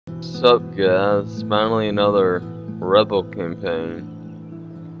What's up, guys? Finally another rebel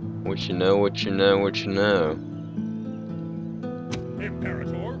campaign. What you know, what you know, what you know.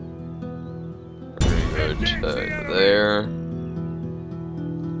 Imperator. We're gonna go to there.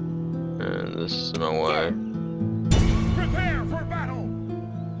 And this is my way. Prepare for battle.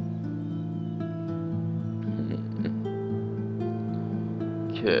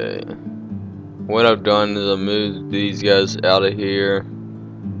 Okay. What I've done is I moved these guys out of here.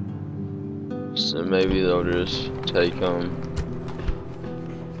 So maybe they'll just take them.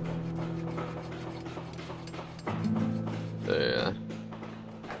 Yeah.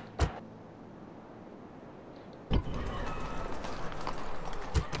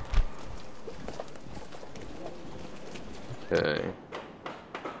 Okay.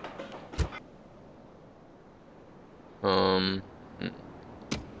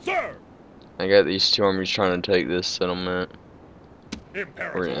 Sir. I got these two armies trying to take this settlement.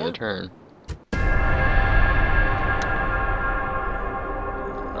 Imperator. We're in the turn.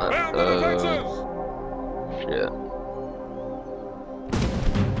 Shit.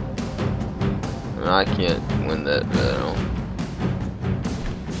 I can't win that battle.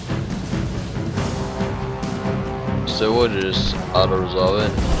 So we'll just auto-resolve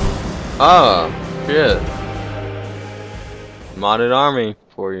it. Ah, shit. Modded army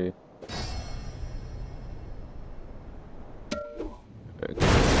for you. Okay.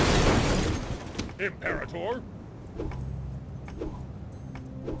 Imperator.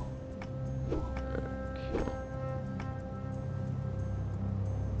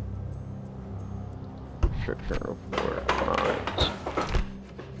 Structure report. Alright.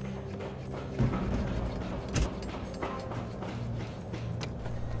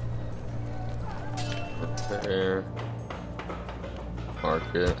 Repair.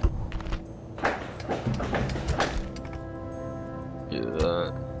 Market. Do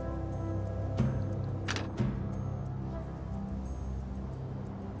that.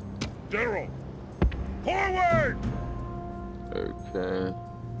 General. Forward. Okay.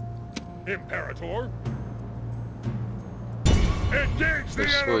 Imperator. Engage the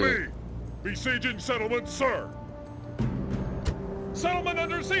enemy! Besieging settlement, sir! Settlement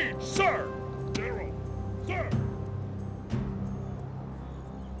under siege, sir! General, sir!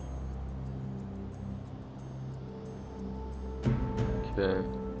 Okay.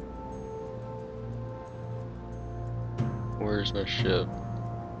 Where's my ship?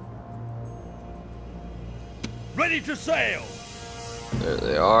 Ready to sail! There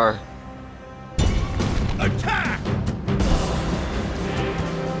they are. Attack!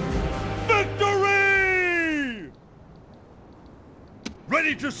 Victory!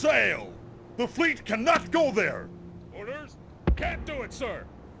 Ready to sail! The fleet cannot go there! Orders? Can't do it, sir!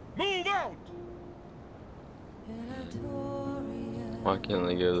 Move out! Why can't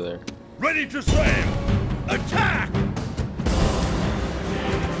they go there? Ready to sail! Attack!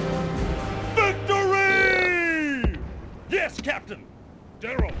 Victory! Yes, Captain!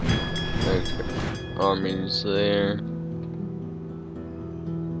 General! Okay. Army's there.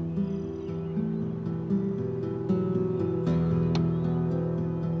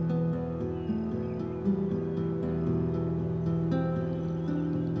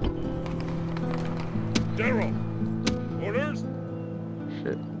 General! Orders?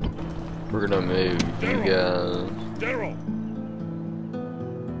 Shit. We're gonna move you guys. General!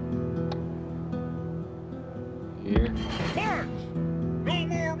 Here. March! No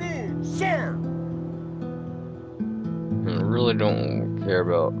more moves, sir! I really don't care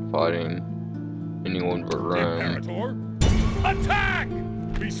about fighting anyone but Rome. Imperator! Attack!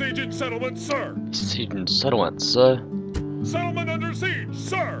 Besieging settlement, sir! Besieging settlement, sir. Settlement under siege,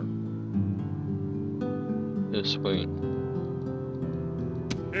 sir! Yeah, sweet.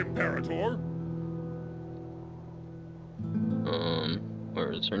 Imperator!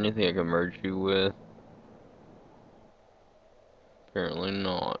 Where is there anything I can merge you with? Apparently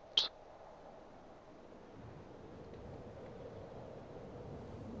not.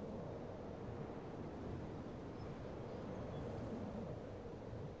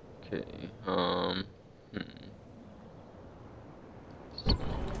 Okay,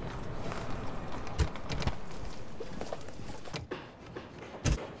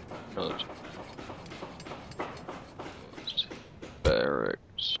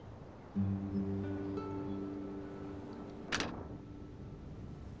 barracks.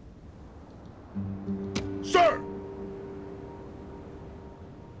 Sir!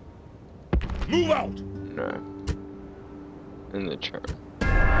 Move out! No. In the turn.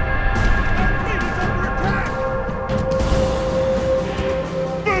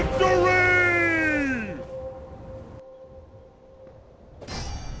 Victory!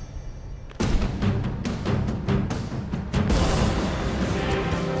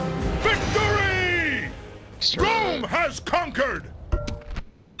 has conquered!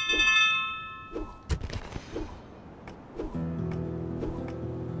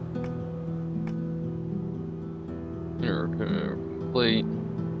 You're complete.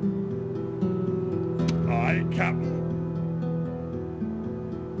 Aye, Captain.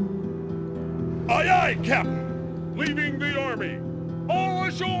 Aye, aye, Captain. Leaving the army. All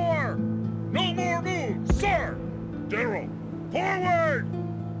ashore! No more moves, sir! General, forward!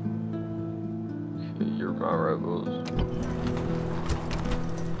 Okay, you're my rebels.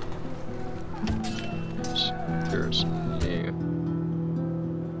 Here's you.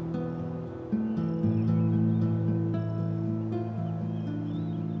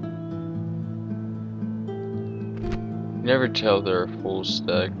 Never tell they're a full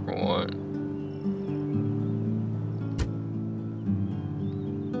stack for one.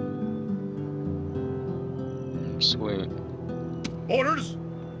 Sweet. Orders!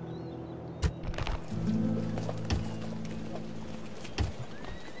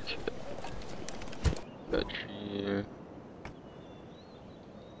 Got you.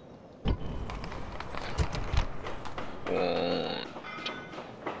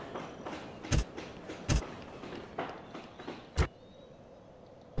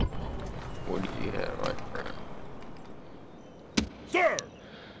 What do you have, my friend? Sir!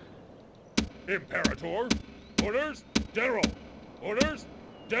 Imperator! Orders! General! Orders!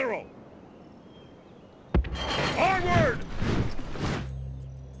 General! Onward!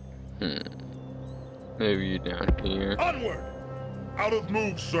 Maybe you down here. Onward! Out of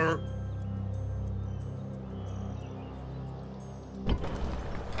move, sir.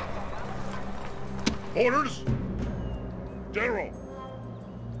 Orders! General!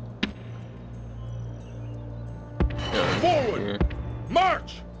 Down Forward! here.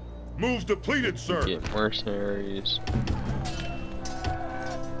 March! Moves depleted, sir. Get mercenaries.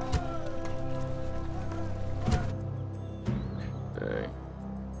 Okay.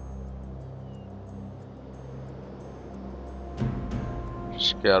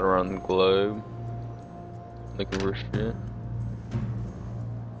 Scout around the globe. Looking for shit.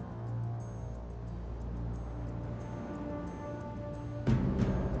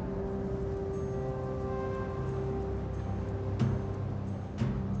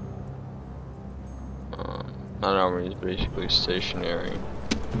 My army is basically stationary.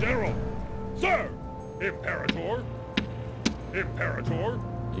 General! Sir! Imperator! Imperator!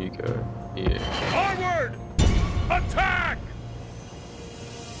 You go. Yeah. Onward! Attack!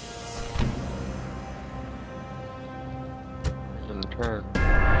 In turn.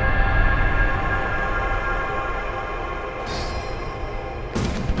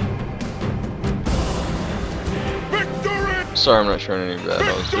 Victory! Sorry, I'm not showing any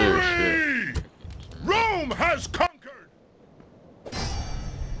battles. Dude, shit. Victory! Rome has conquered!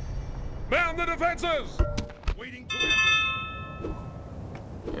 Man the defenses! Waiting to ambush.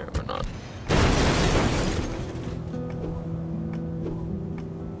 Yeah, we're not.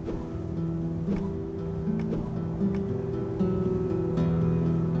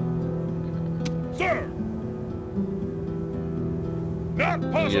 Sir!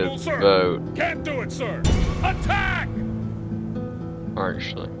 Not possible, sir! Vote. Can't do it, sir! Attack!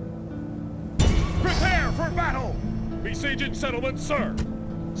 Actually. Prepare for battle! Besieging settlement, sir!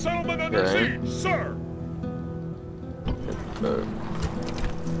 Settlement under Okay. siege, sir! Vote.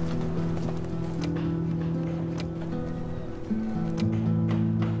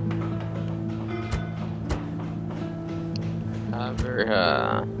 Very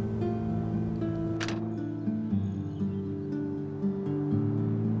high.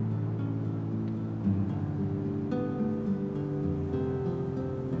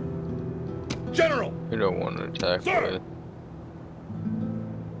 General! We don't want to attack Sir! with.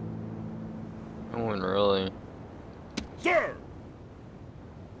 No one really. Sir!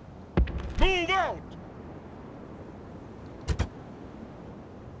 Move out!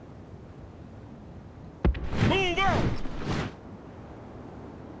 Move out!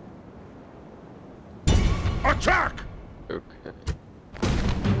 Attack! Okay.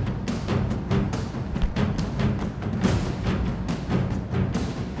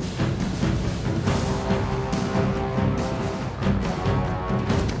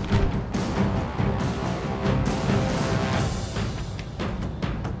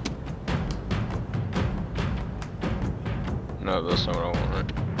 No, that's not what I wanted.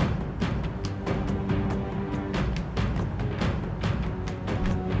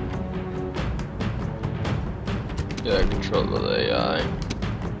 Yeah, control the AI.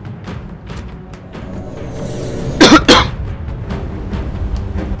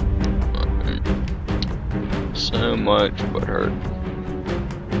 So much but hurt.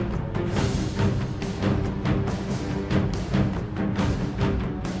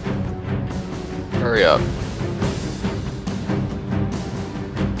 Hurry up.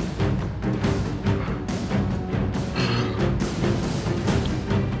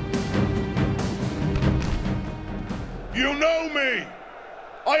 You know me!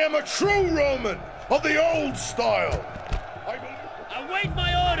 I am a true Roman of the old style! Await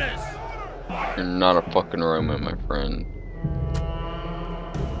my orders! You're not a fucking Roman, my friend.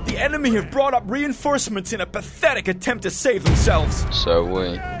 The enemy have brought up reinforcements in a pathetic attempt to save themselves. So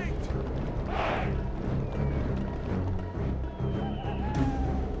we.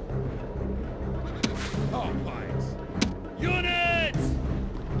 Units!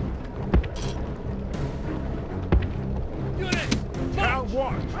 Units! Count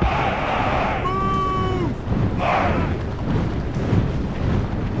one!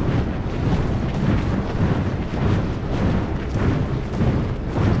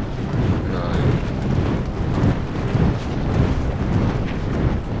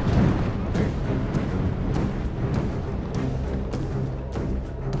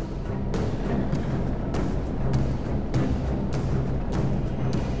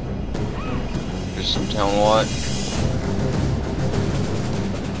 Just some town what?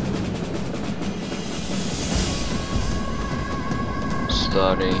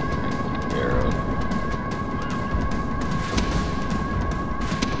 Study. Hero.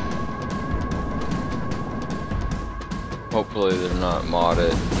 Hopefully they're not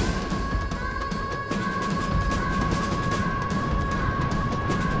modded.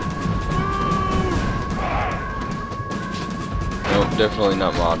 Nope, definitely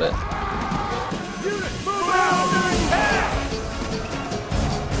not modded.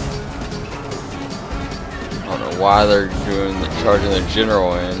 I don't know why they're charging the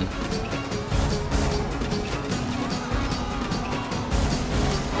general in.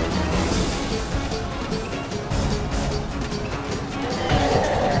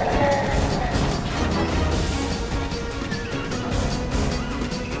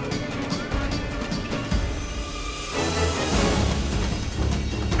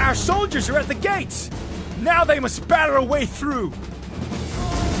 Our soldiers are at the gates. Now they must batter a way through.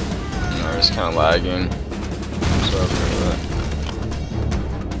 I'm just kind of lagging. Sorry for that.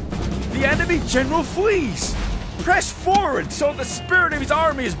 The enemy general flees. Press forward so the spirit of his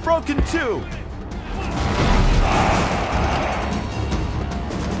army is broken too.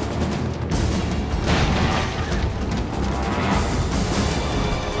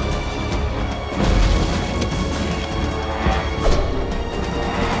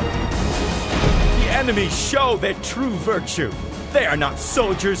 Enemies show their true virtue. They are not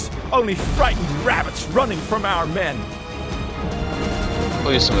soldiers, only frightened rabbits running from our men.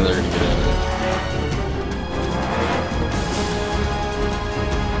 Please, some of them are gonna get in.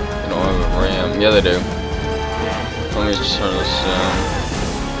 They don't have a ram. Yeah, they do. Let me just turn this down.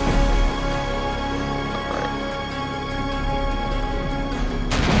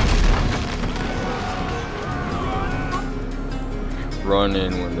 Alright. Run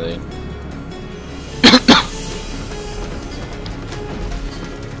in when they.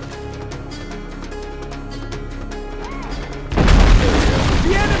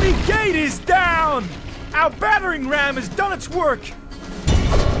 The enemy gate is down! Our battering ram has done its work!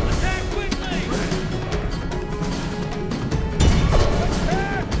 Attack quickly!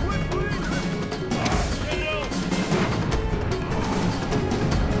 Attack quickly!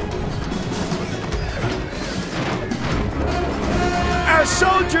 Our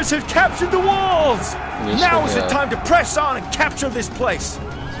soldiers have captured the walls! Yes, Now is they the have. time to press on and capture this place!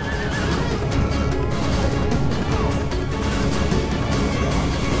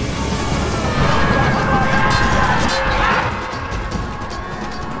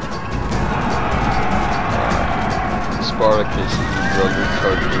 Spartacus is the rubber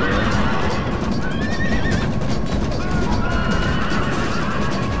charger in.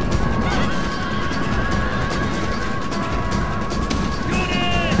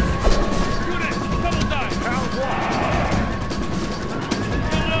 Units! Double time! Count one!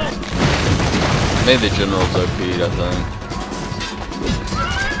 Made the generals OP'd, I think.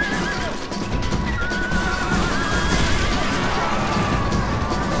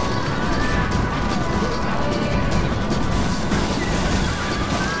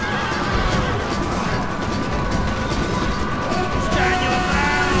 Stand your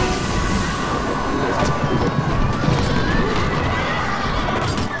ground!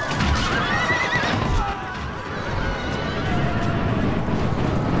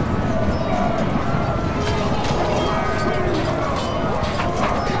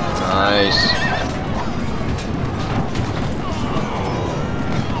 Nice.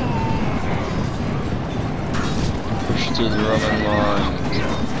 Push through the Roman lines.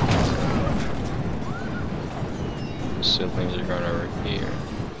 see the things are going over here.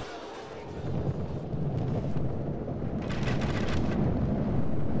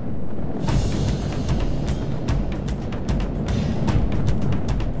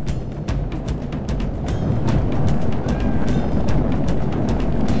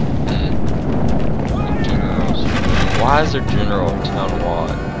 Why is there general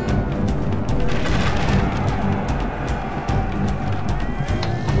town-wide?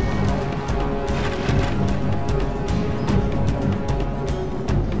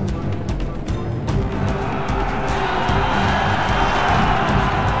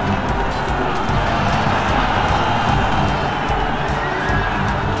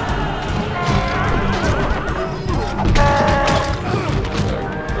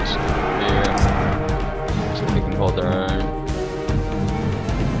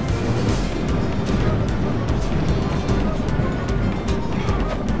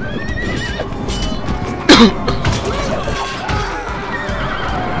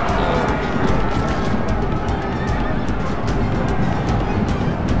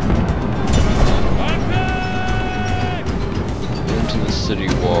 City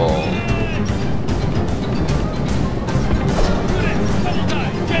wall.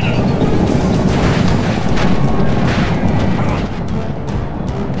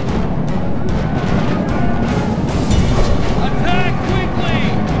 Attack quickly!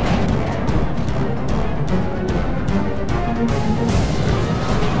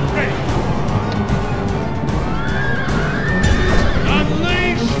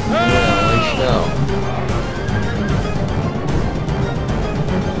 Unleash hell!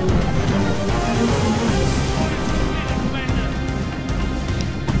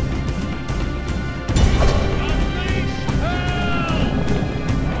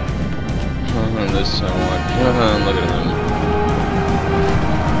 There's so much. Look at them.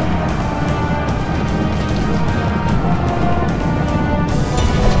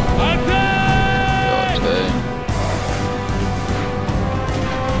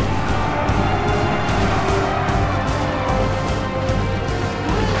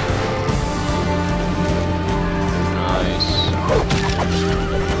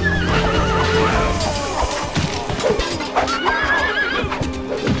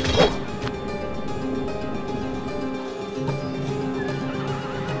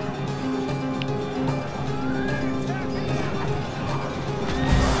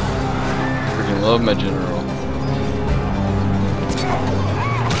 Love my general.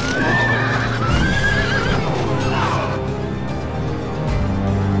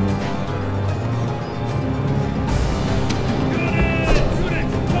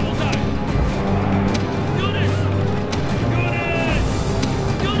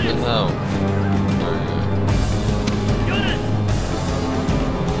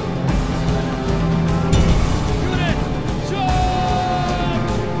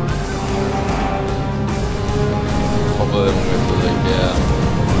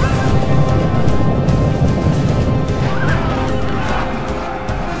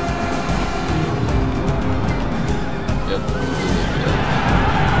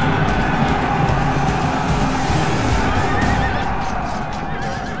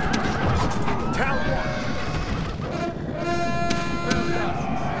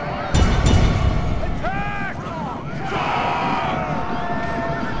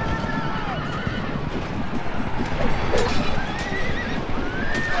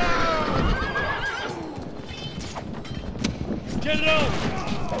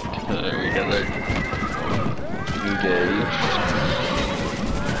 Okay, we got that engaged.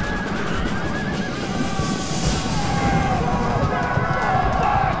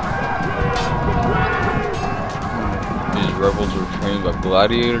 These rebels were trained by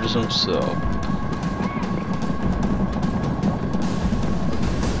gladiators himself.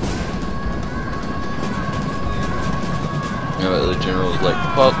 You know, the general's like,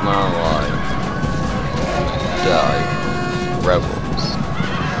 fuck my life. Die. Rebels.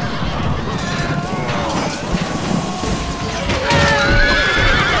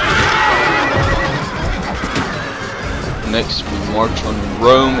 Next, we march on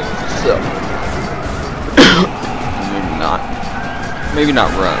Rome itself. Maybe not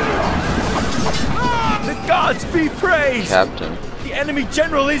Rome. The gods be praised! Captain. The enemy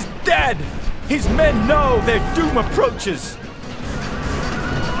general is dead! His men know their doom approaches!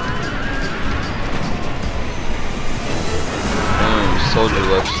 Soldier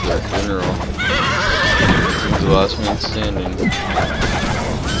left to their general. He's the last man standing.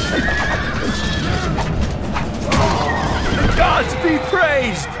 The gods be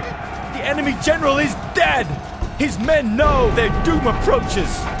praised! The enemy general is dead! His men know their doom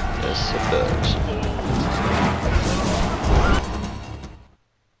approaches! Yes, it does.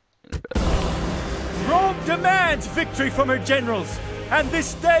 demands victory from her generals, and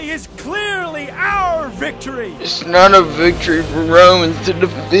this day is clearly our victory! It's not a victory for Romans to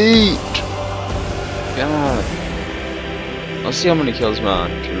defeat! God. Let's see how many kills my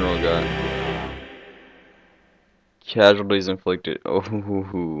general got. Casualties inflicted.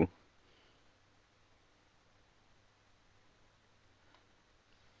 Oh.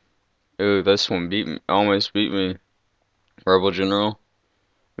 Ooh, this one beat me. Almost beat me. Rebel general.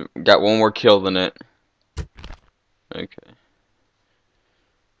 Got one more kill than it. Okay.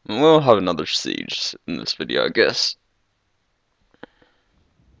 We'll have another siege in this video, I guess.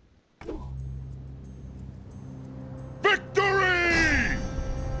 Victory!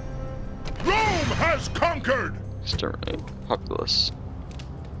 Rome has conquered! Exterminate populace.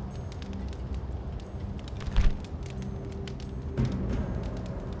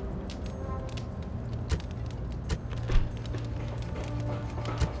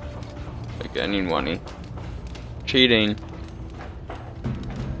 Okay, I need money. Cheating.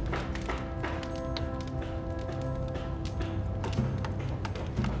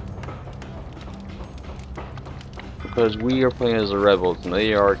 Because we are playing as the rebels and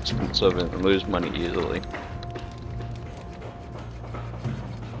they are expensive and lose money easily.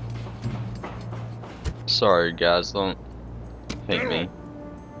 Sorry guys, don't hate me.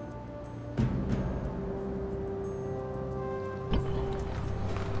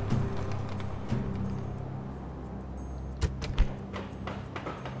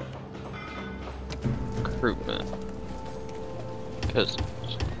 Recruitment. Because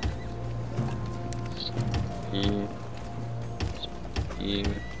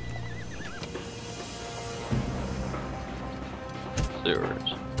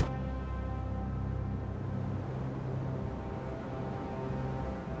zeros.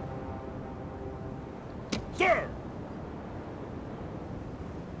 Sir!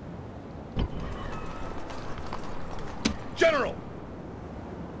 General!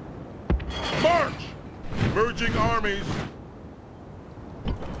 March! Merging armies!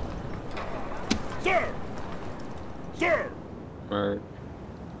 Sir! Sir! Merge.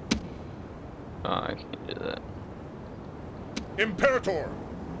 Oh, I can't do that. Imperator!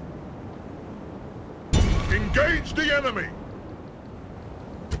 Engage the enemy!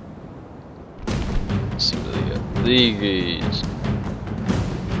 Let's see what they got. These.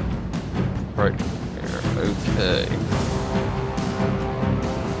 Right here. Okay.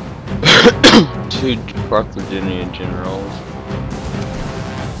 Two Carthaginian generals.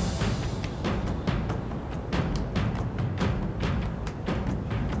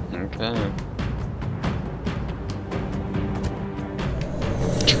 Okay.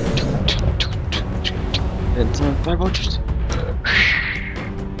 It's on 5 archers.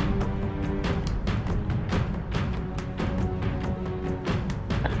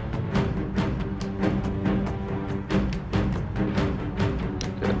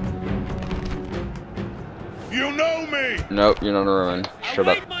 You know me! Nope, you're not a Roman. Shut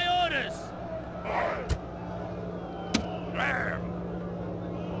up. Await my orders!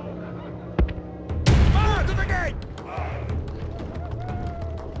 Fire to the gate!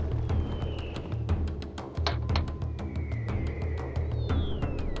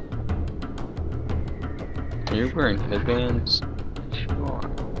 Are you wearing headbands? Sure.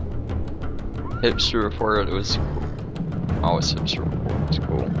 Hipster report, it was cool. Always hipster report was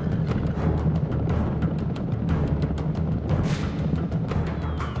cool.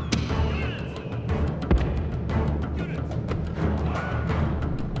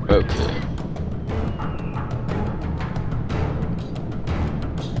 Okay.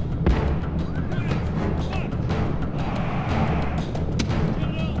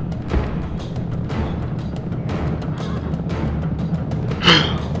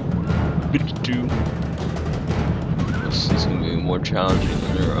 This is gonna be more challenging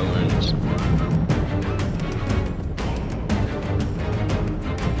than the Romans.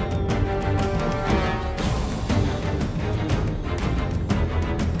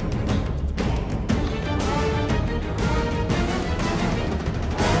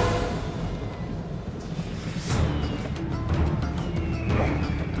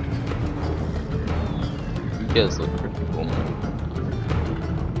 You guys look pretty cool, man.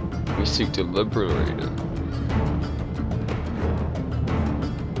 We seek to liberate it.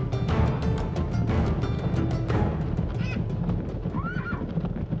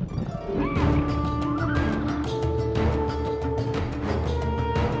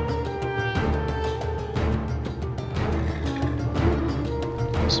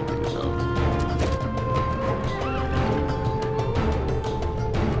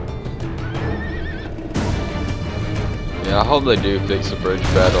 Yeah, hope they do fix the bridge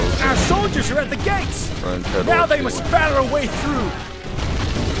battles. Our soldiers are at the gates! Run pedal Now they too. must battle our way through!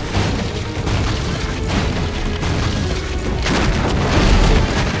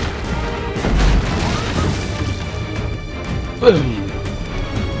 Boom.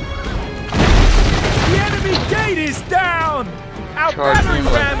 The enemy gate is down! Our Charge battering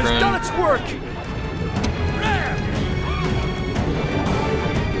me, my ram has friend. done its work!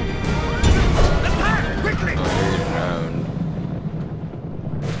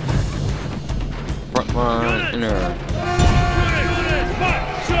 Front line, inner.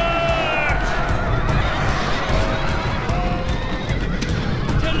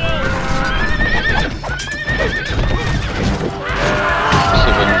 See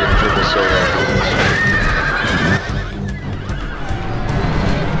if I can get through the solo.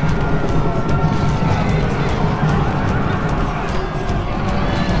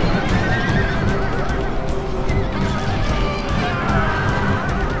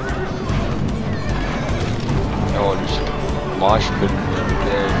 Oh, just mosh pit every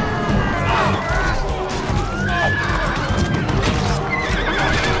day.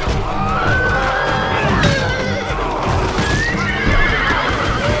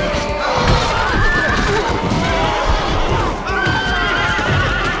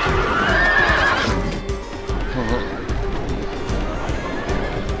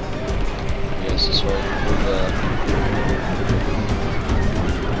 Yes, that's right. With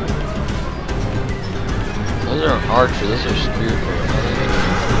those aren't archers, those are spearmen.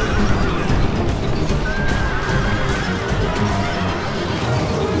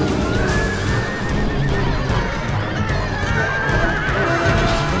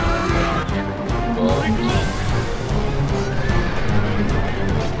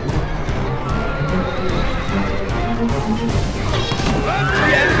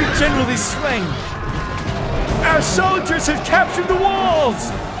 The enemy general is slain! Our soldiers have captured the walls!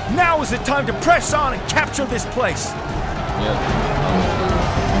 Now is the time to press on and capture this place!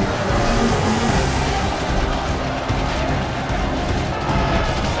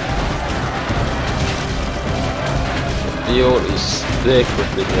 The field is thick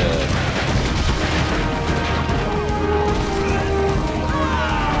with the dead.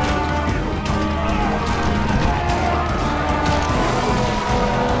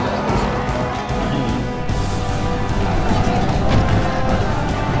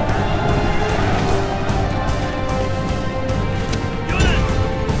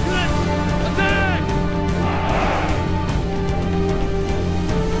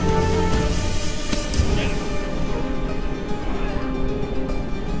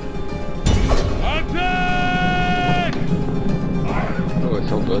 Oh, it's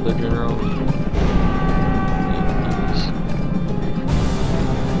helped other general.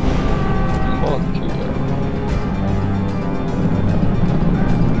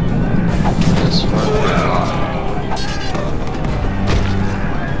 That's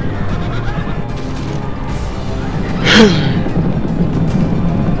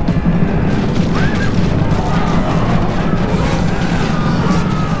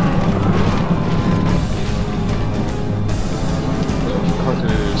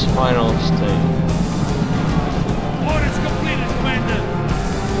Carter's final stage. Orders completed, Commander.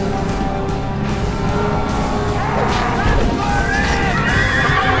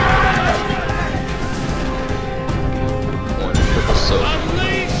 One triple soak.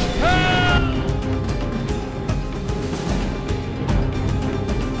 Unleash hell!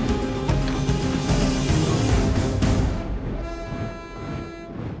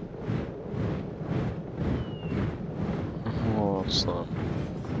 Oh, slow.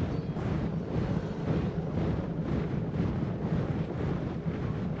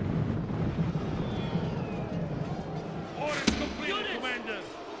 Orders completed, Commander.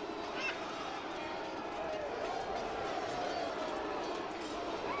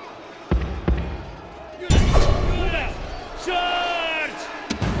 Unit out. Charge!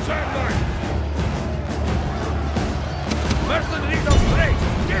 Sandline! Mercenaries of Grace!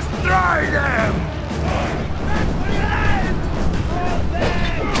 Destroy them!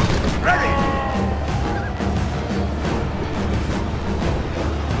 Ready!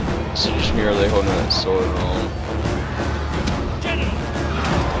 So just merely holding that sword wrong. General!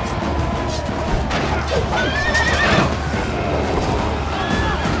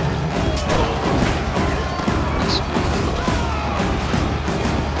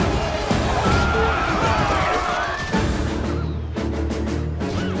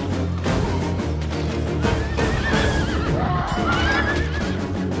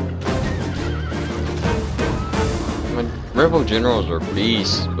 Rebel generals are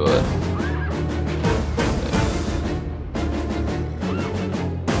beasts, but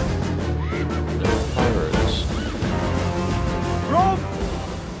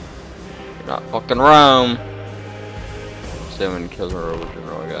fucking Rome. 7 kills our Rebel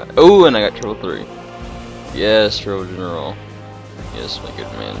General I got. Oh, and I got Triple 3. Yes, Rebel General. Yes, my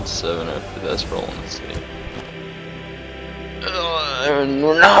good man. 7 after that's rolling. Let's see. And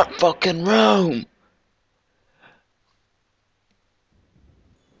we're not fucking Rome.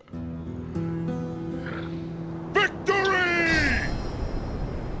 Victory!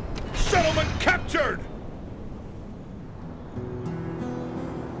 Settlement captured!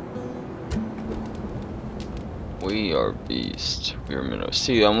 We are beast. We are minnow.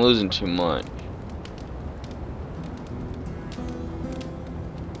 See, I'm losing too much.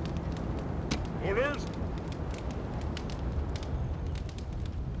 Orders?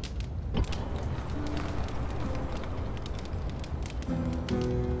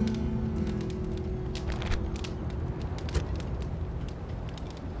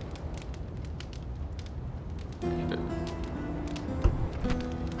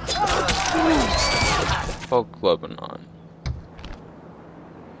 Fuck Lebanon.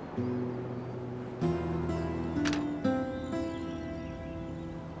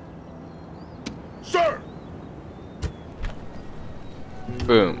 Sir!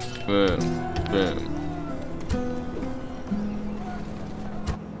 Boom, boom, boom.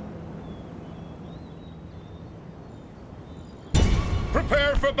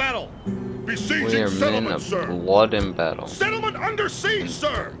 Prepare for battle! We Besieging are men settlement, of sir! blood and battle. Settlement under siege,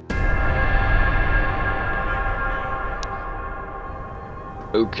 sir!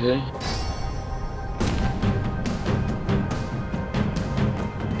 Okay.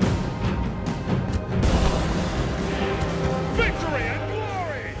 Victory and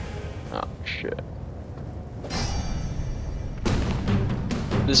glory! Oh shit.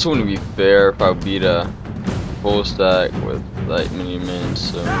 This wouldn't be fair if I beat a full stack with like mini men,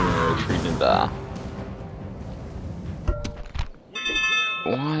 so I'm gonna retreat and die.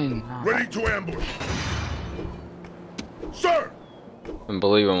 Why not? Ready to ambush! Sir! I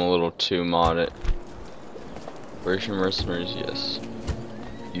believe I'm a little too modded. Version mercenaries, yes.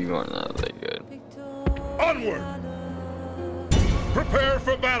 You aren't that good. Onward! Prepare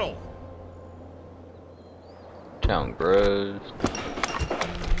for battle! Town grows.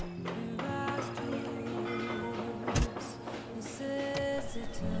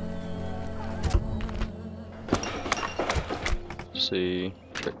 See,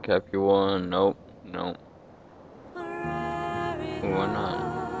 cap you one. Nope, nope. Why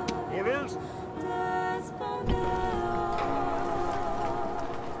not? Orders?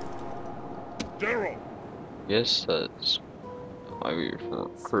 General! Yes, that might be for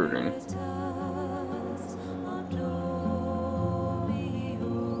recruiting.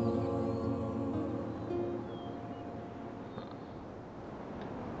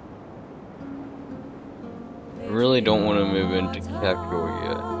 I really don't want to move into capital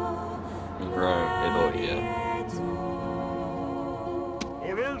yet. Rome, Italy yet.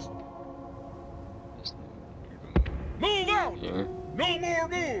 Orders? Move out! Here. No more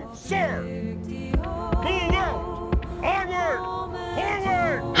moves, sir! Move out! Onward!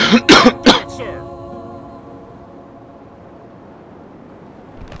 Forward! Do it, sir!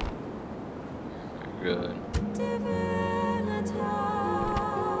 Good.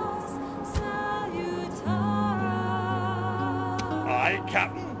 Aye,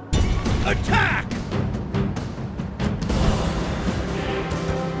 Captain! Attack!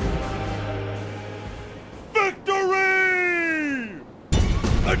 Victory!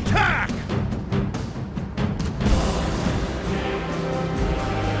 Attack!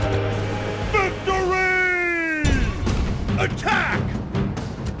 Victory! Attack!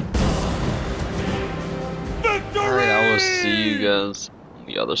 Victory! Alright, I will see you guys on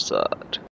the other side.